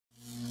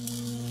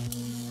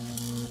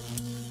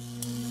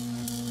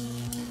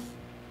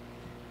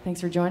Thanks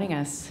for joining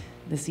us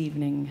this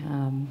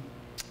evening.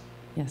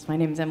 Yes, my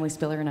name is Emily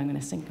Spiller, and I'm going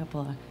to sing a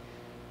couple of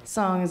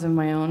songs of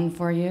my own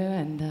for you,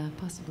 and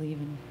possibly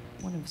even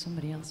one of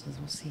somebody else's,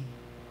 we'll see.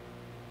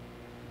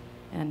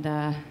 And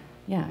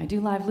yeah, I do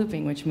live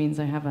looping, which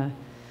means I have a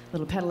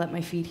little pedal at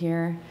my feet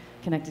here,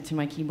 connected to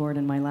my keyboard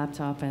and my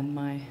laptop and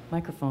my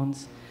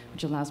microphones,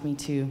 which allows me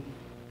to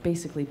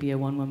basically be a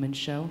one-woman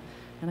show.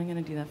 And I'm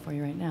going to do that for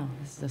you right now.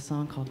 This is a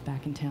song called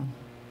Back in Town.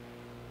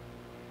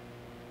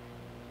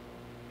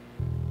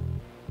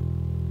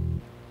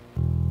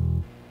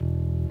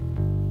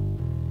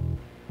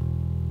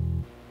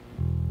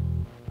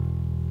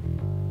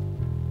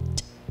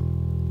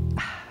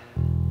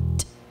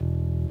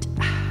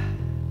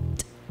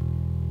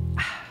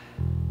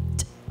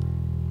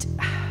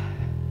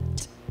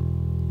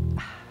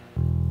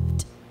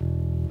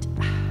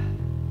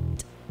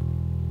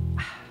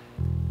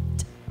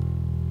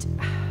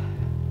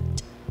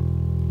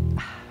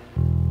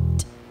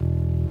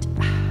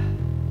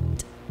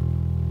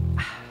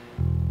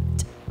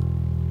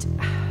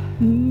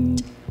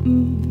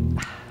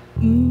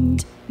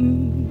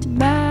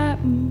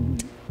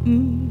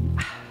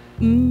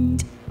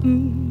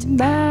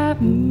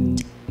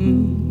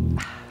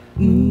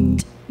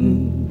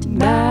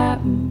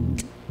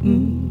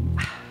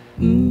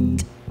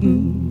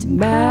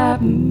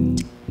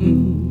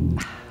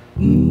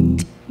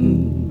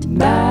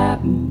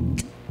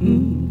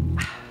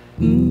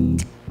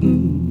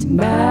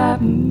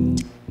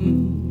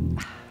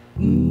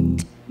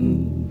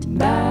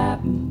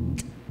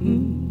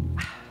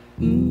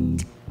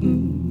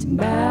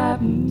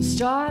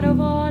 Start of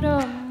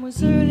autumn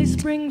was early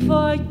spring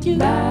for you.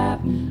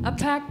 I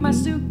packed my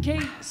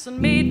suitcase and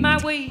made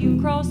my way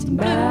across the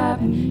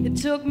blue. It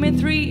took me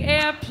 3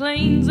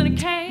 airplanes and a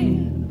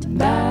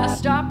cab. I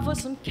stopped for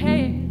some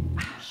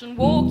cash and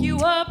woke you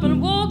up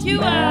and woke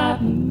you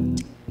up.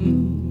 And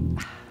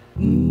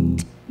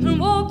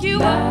woke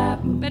you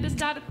up. Better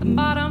start at the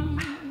bottom,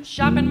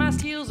 sharpen my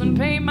skills and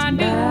pay my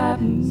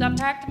dues. I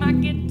packed my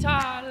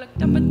guitar,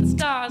 looked up at the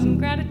stars in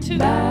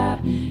gratitude.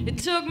 It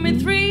took me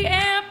 3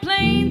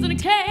 airplanes and a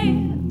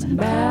cab.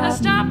 I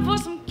stopped for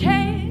some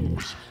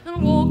cash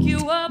and woke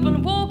you up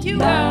and woke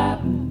you up.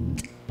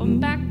 I'm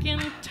back in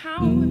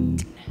town.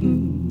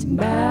 It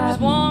was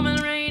warm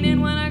and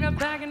raining when I got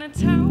back into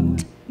town.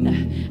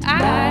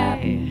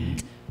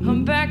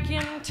 I'm back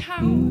in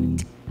town.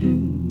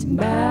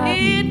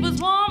 It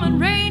was warm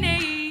and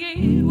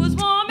rainy. It was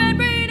warm and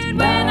rainy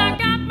when I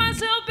got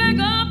myself back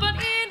up and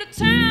into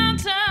town,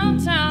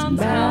 town.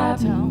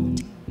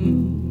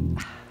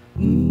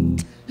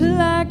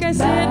 Like I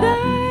said, I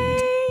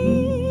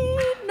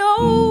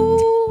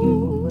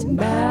know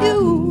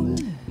you.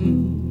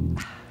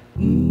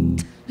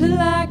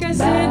 Like I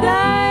said,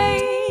 I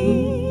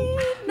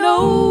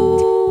know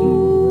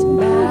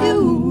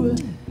you.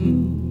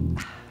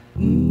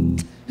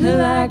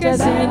 Like I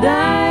said,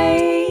 I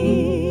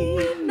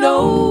know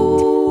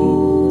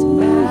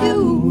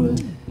you.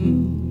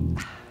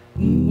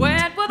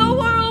 Went with a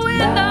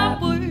whirlwind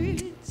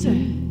upwards,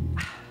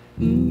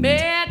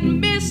 met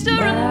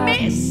Mr. and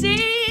Mrs.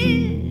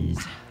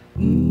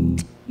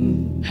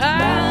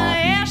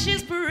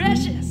 Ashes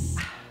precious,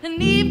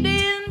 an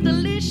evening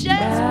delicious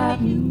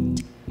with you.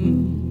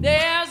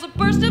 There's a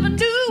burst of a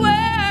new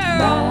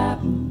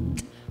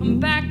world. I'm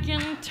back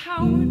in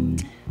town.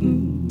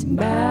 It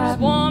was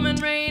warm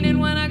and raining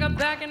when I got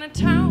back into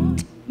town.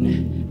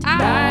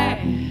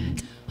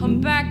 I'm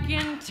back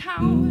in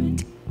town.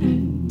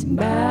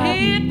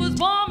 It was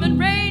warm and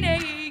rainy.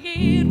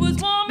 It was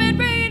warm and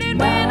raining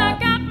when I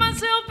got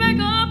myself back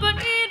up and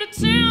into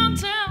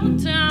town.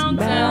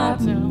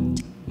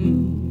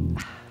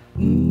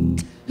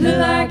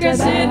 Like I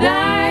said,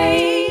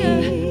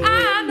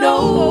 I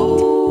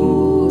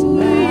know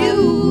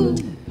you.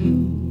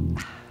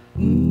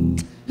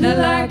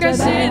 Like I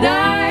said,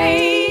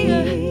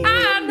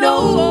 I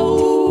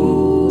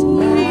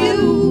know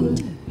you.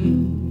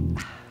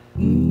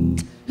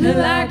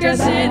 Like I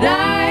said, I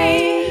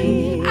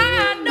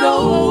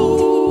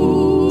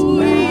know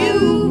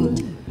you.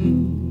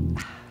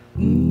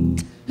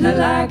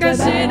 Like I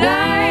said,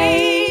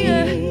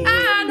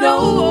 I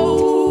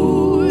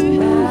know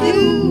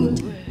you.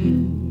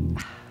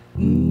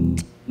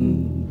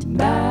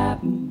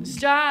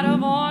 Start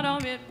of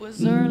autumn, it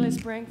was early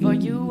spring for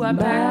you. I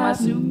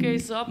packed my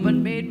suitcase up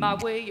and made my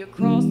way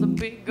across the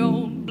big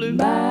old blue.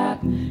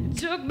 It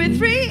took me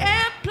 3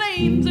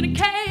 airplanes and a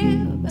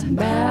cab.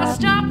 I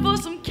stopped for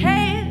some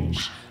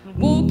cash and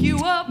woke you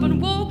up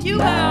and woke you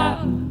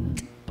up.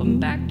 I'm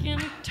back in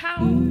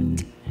town.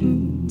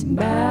 It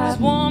was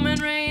warm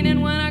and raining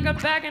when I got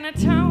back into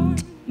town.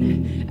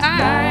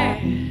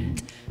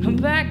 I'm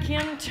back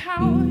in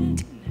town.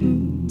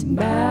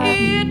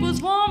 It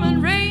was warm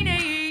and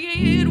rainy.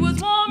 It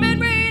was warm and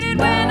raining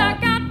when I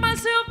got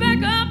myself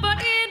back up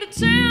and into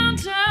town.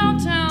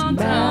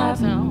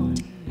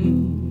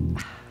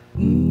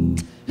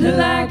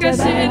 Like I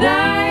said,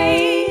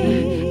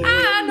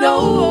 I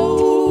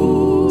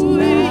know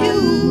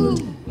you.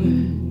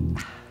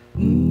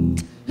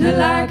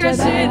 Like I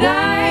said,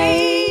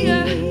 I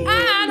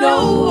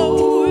know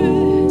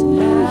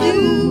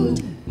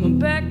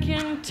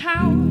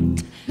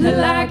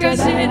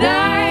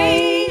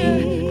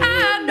said,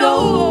 I know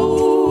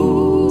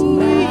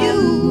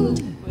you.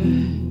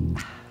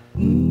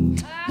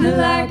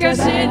 Like I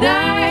said,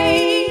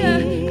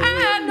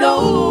 I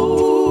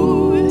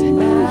know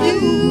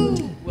you.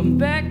 I'm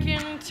back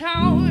in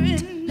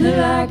town.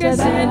 Like I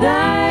said,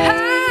 I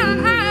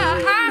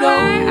know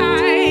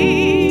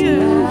you.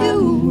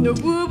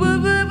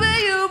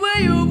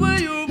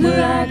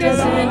 Like I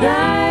said,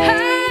 I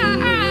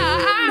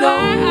know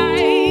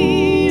you.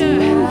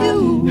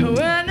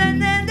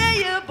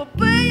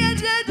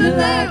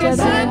 Like I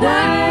said,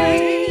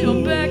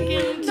 I'm back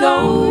in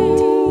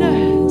town.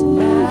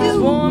 It's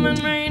warm and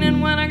raining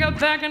when I got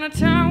back into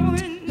town.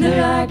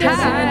 Like I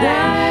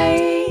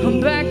said, I'm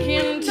back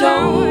in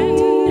town.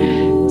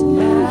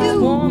 It's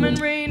warm and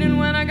raining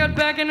when I got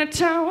back into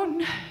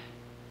town.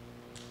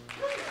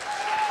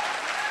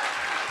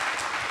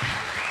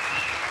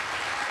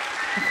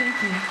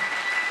 Thank you.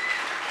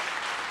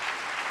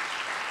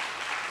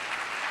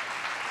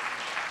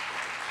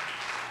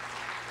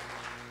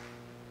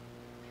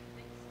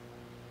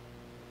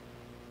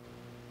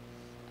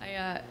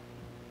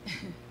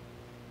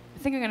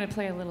 I think I'm going to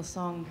play a little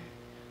song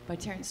by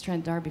Terence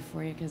Trent D'Arby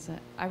for you because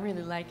I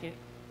really like it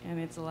and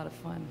it's a lot of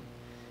fun.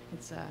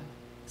 It's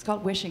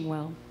called Wishing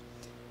Well.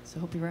 So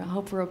hope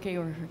we're okay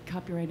over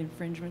copyright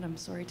infringement. I'm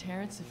sorry,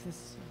 Terence, if this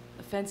is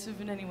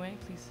offensive in any way.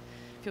 Please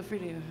feel free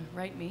to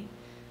write me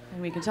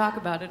and we can talk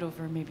about it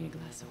over maybe a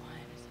glass of wine.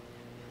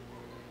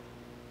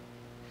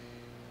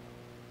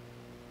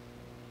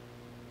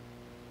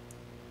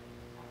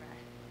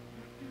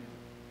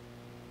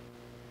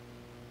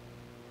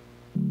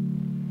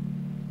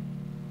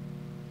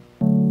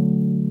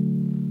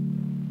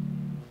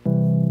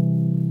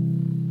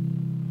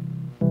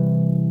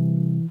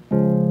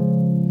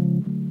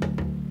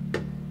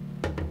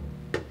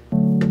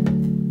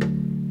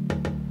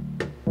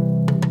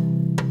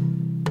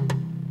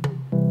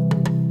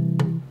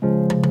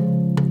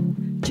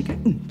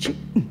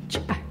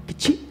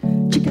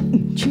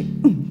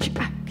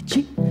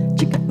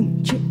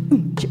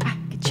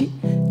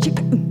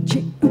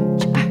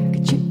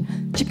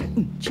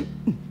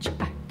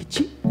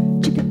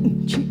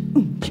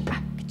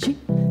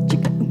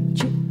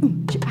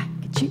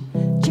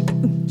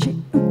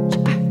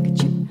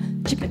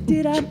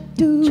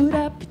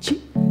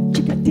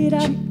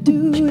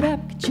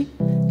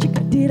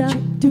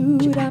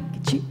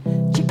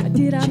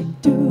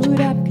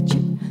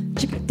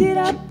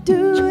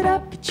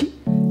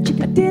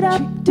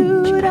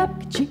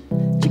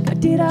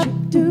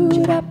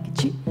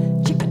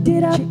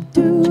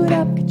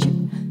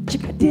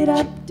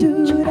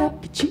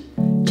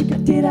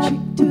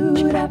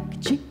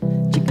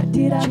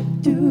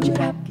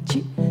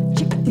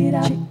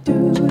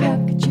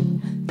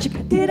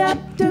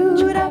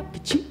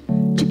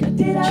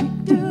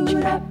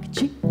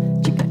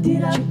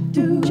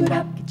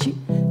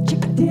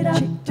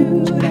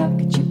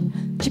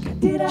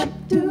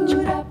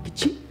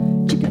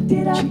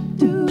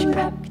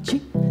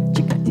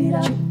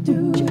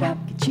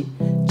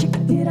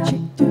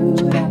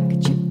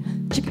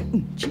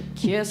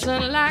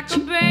 Kissing like a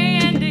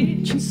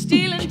bandit,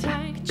 stealing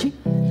time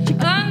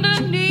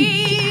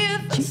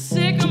underneath the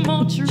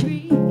sycamore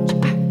tree.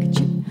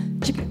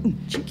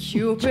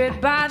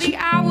 Cupid by the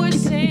hour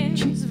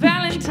sends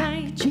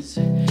Valentine's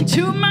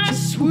to my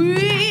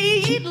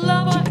sweet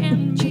lover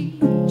and me.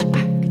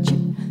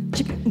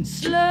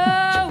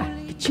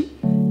 Slowly,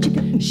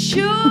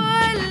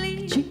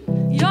 surely,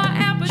 your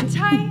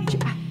appetite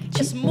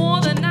is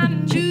more than I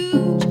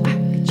knew.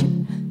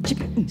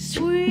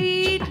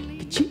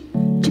 Sweetly,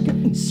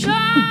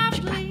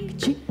 softly,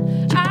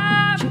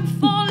 I'm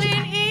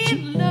falling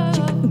in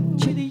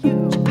love with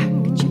you.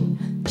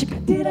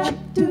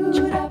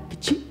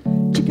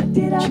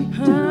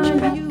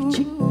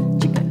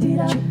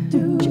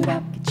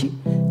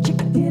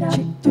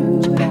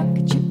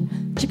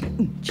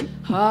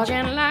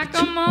 Hugging like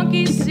a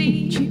monkey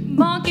see,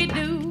 monkey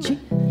do,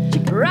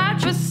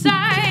 right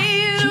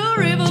beside a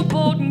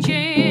riverboat and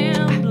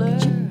gambler.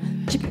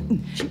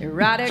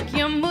 Erotic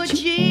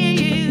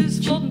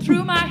images floating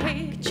through my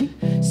head.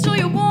 So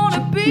you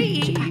wanna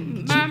be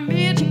my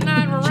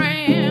midnight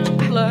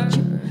rambler?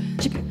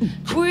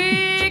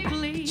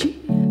 Quickly,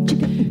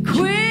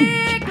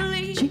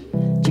 quickly,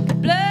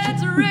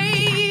 blood's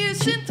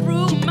racing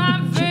through my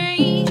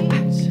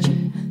veins.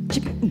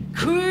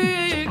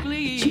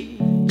 Quickly,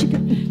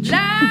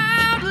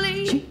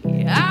 loudly,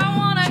 I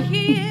wanna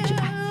hear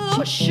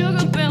those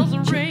sugar bells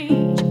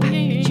ring.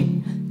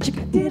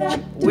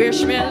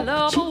 Wish me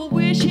love, oh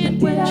wishing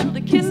well,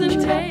 the kiss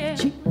and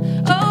tell.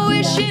 Oh,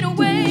 wishing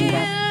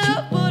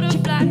well,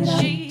 butterfly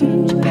cheeks.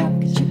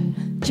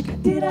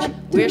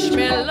 Wish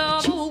me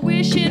love, oh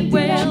wishing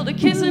well, the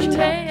kiss and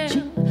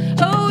tell.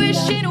 Oh,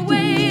 wishing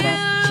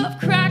well, of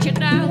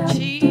crocodile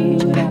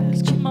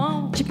tears. Come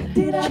on,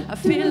 I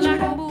feel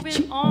like I'm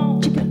moving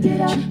on.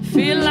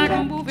 Feel like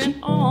I'm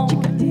moving on.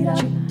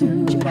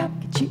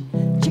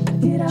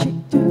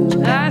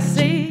 I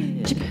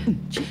said,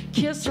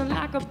 kissing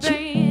like a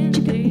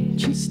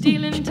bandit,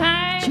 stealing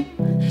time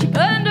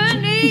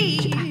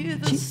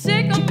underneath the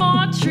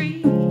sycamore tree.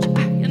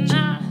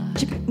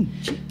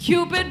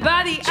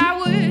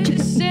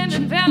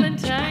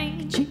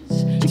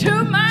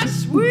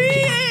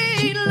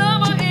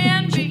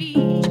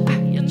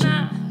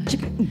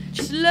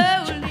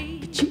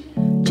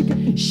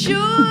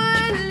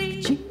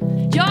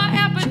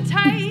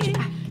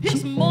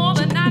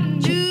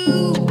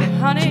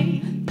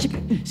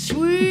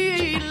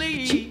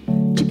 sweetly,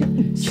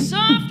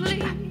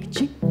 softly.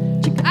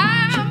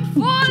 I'm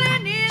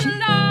falling in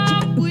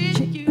love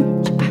with you.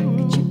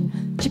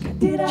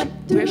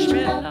 Wish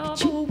me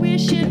love, oh,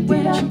 wishing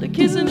well, the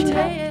kiss and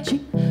tell.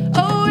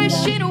 Oh,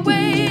 wishing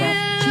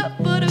well,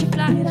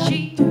 butterfly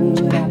cheeks.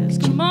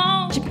 Come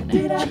on,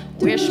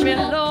 wish me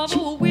love,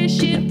 oh,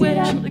 wishing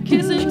well, the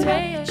kiss and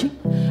tell.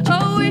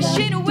 Oh,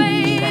 wishing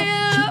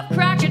well,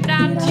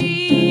 crocodile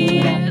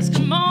tears.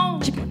 Come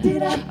on,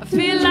 I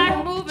feel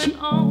like moving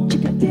on.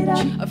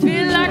 I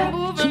feel like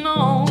moving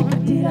on.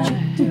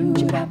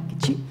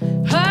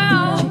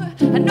 Oh,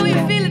 I know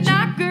you feel it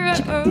now, girl.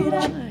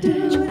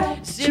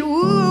 Said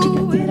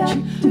woo,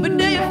 but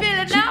do you feel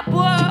it now,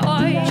 boy?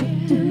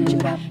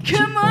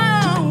 Come on,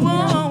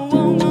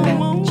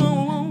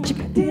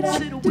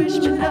 said wish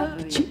me love,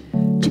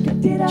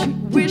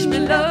 wish me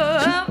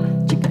love,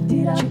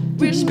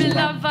 wish me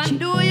love. I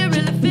know you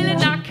really feel it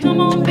now. Come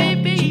on,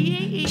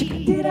 baby.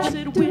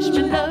 Said wish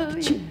me love,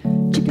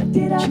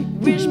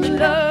 wish me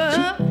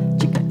love,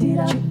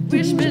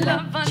 wish me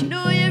love. I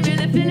know you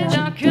really feel it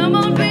now. Come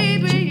on,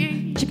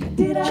 baby.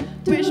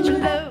 Wish me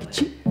love.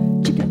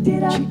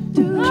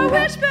 Oh,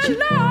 wish me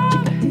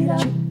love.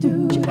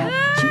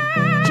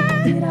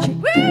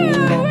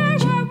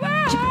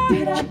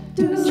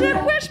 I said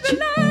wish me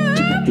love.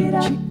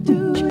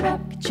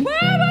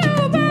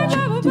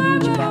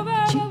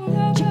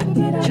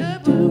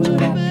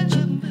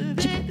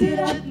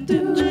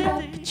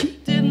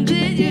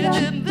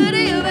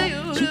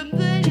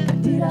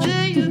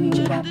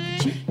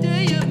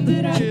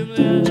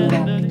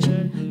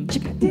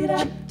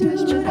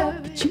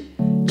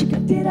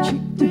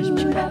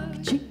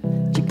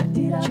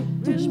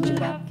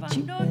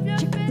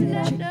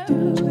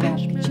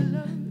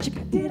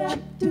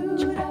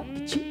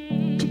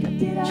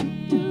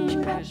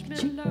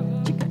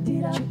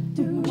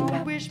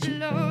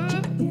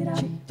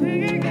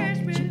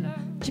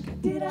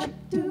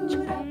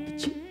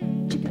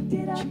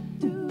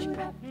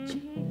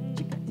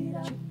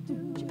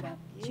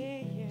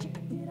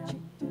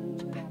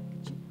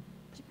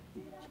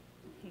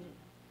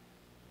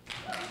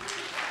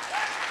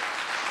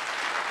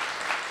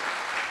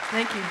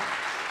 Thank you.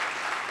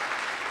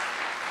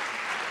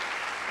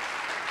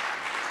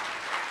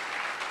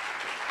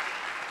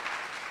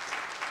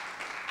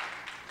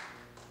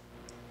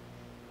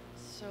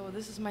 So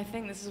this is my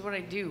thing. This is what I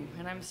do.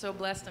 And I'm so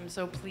blessed. I'm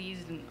so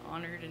pleased and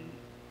honored and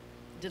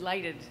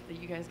delighted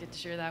that you guys get to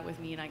share that with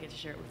me and I get to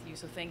share it with you.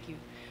 So thank you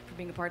for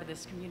being a part of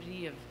this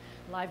community of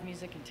live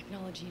music and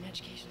technology and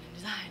education and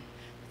design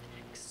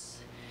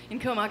in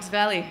Comox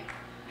Valley.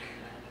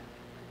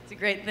 It's a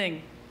great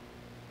thing.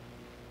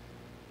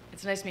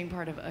 It's nice being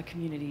part of a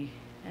community,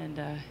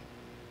 and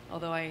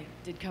although I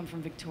did come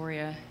from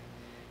Victoria,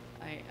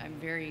 I'm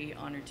very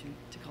honored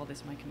to call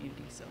this my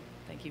community, so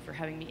thank you for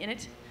having me in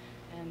it.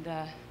 And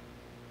I'm gonna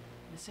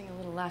sing a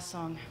little last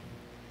song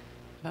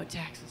about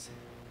taxes.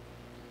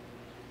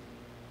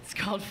 It's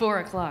called 4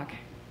 o'clock.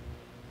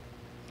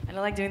 And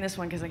I like doing this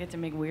one because I get to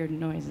make weird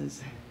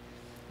noises.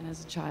 And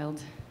as a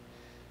child,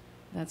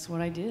 that's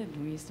what I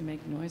did. We used to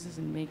make noises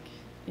and make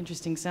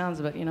interesting sounds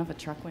about, you know, if a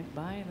truck went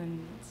by,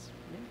 then it's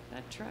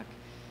that truck.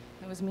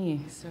 That was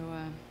me. So you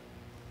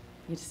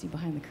get to see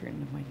behind the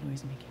curtain of my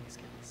noise-making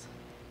skills.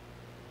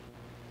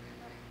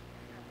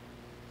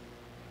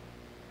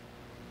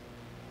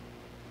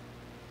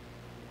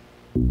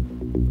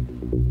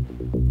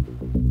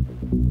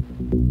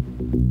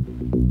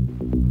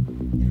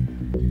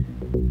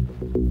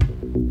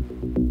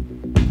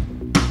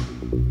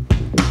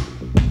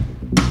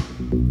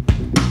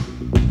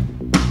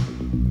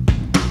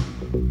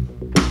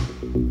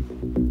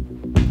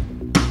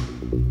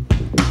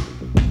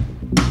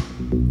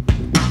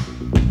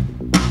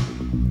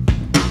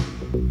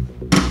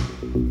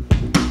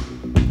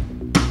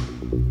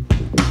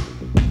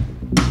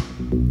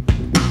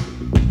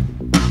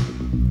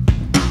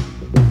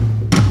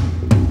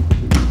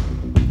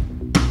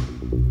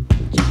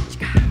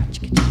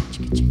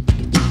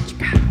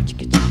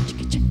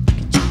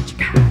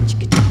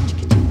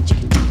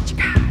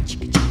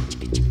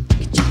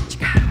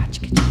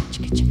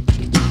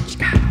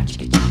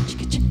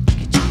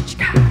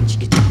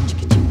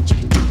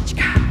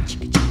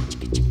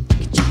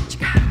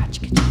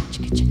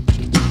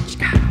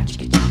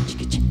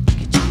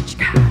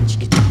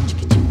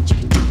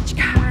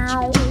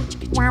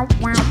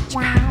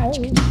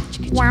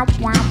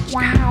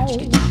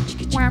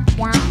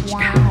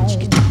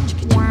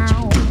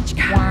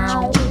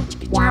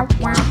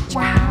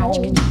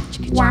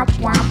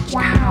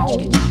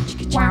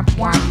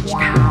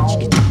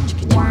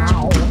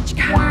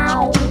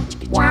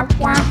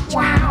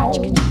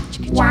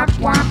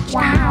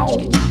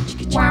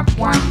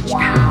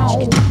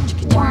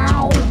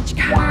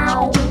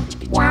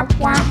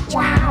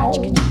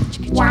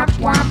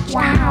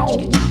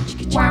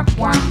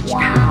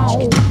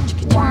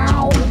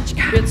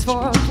 It's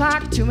 4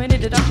 o'clock, too many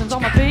deductions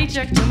on my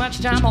paycheck, too much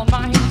time on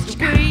my hands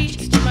to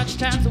waste, too much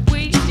time to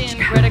waste in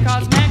credit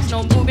cards max,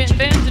 no moving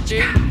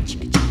vintage.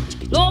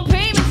 Loan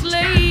payments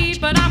late,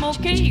 but I'm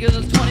okay, cause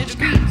it's 20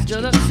 degrees. to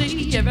the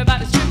sea.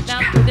 Everybody stripped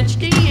down to their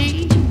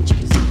knees.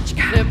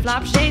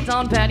 Flip-flop shades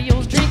on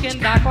patios, drinking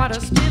dark water,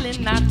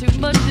 spilling, not too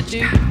much to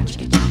do.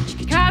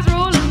 Cars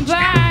rolling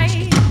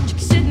by,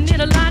 sitting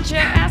in a lawn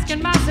chair,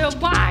 asking myself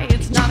why.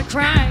 It's not a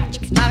crime,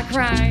 it's not a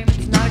crime,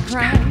 it's not a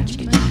crime.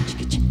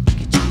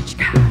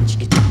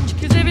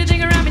 'Cause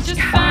everything around me's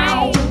just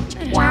fine.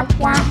 Fine,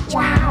 fine,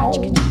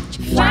 fine.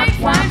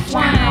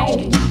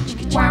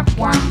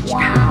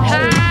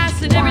 I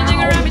said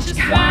everything around me's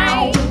just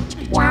fine.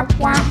 Fine,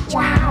 fine,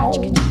 fine.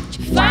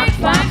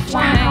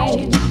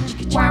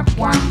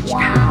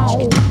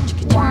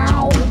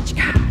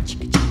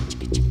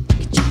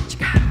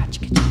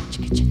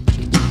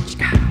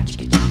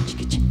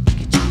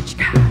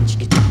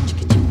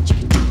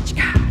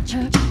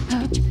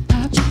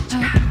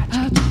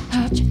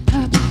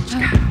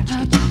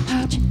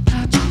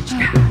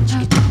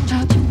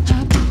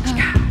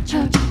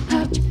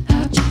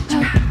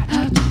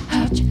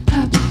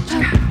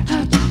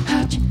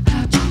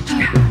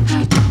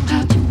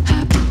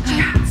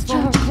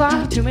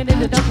 Too many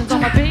deductions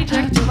on my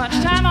paycheck, too much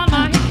time on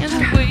my hands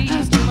to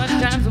waste, too much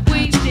time to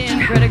waste in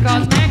credit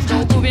cards max,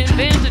 don't move in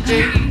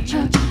today.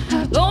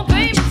 Loan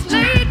payments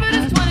late, but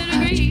it's 20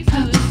 degrees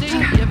to the sea.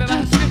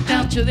 Everybody stripped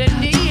down to their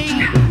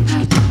knees.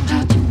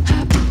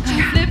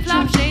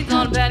 Flip-flop shades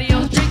on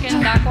patios,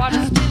 drinking dark water,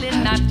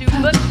 spilling, not too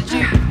much to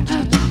do.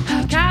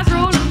 Cars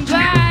rolling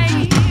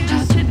by,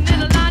 sitting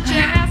in a lawn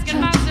chair, asking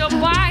myself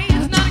why.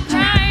 It's not a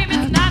crime,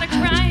 it's not a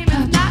crime,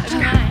 it's not a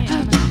crime.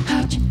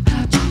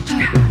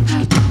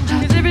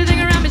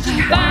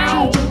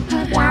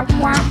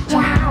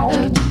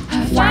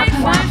 Fine,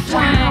 fine, fine.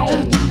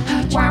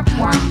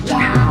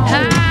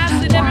 I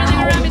said everything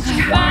around me's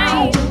just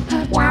fine.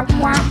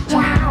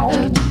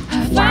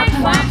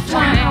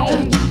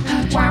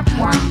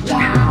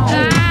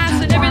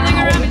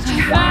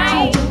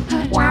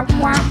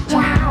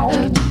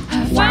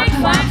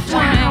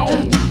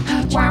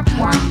 Fine,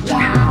 fine, fine. I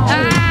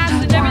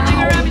said everything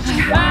around me's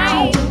just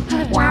fine.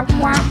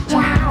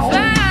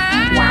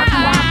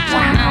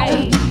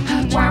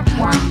 Fine,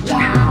 fine,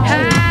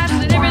 fine. I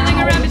said everything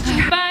around me's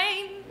just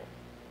fine.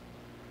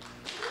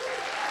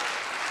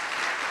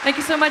 Thank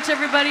you so much,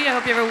 everybody. I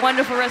hope you have a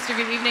wonderful rest of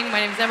your evening.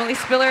 My name is Emily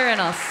Spiller,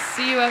 and I'll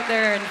see you out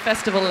there in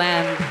festival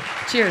land.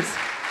 Cheers.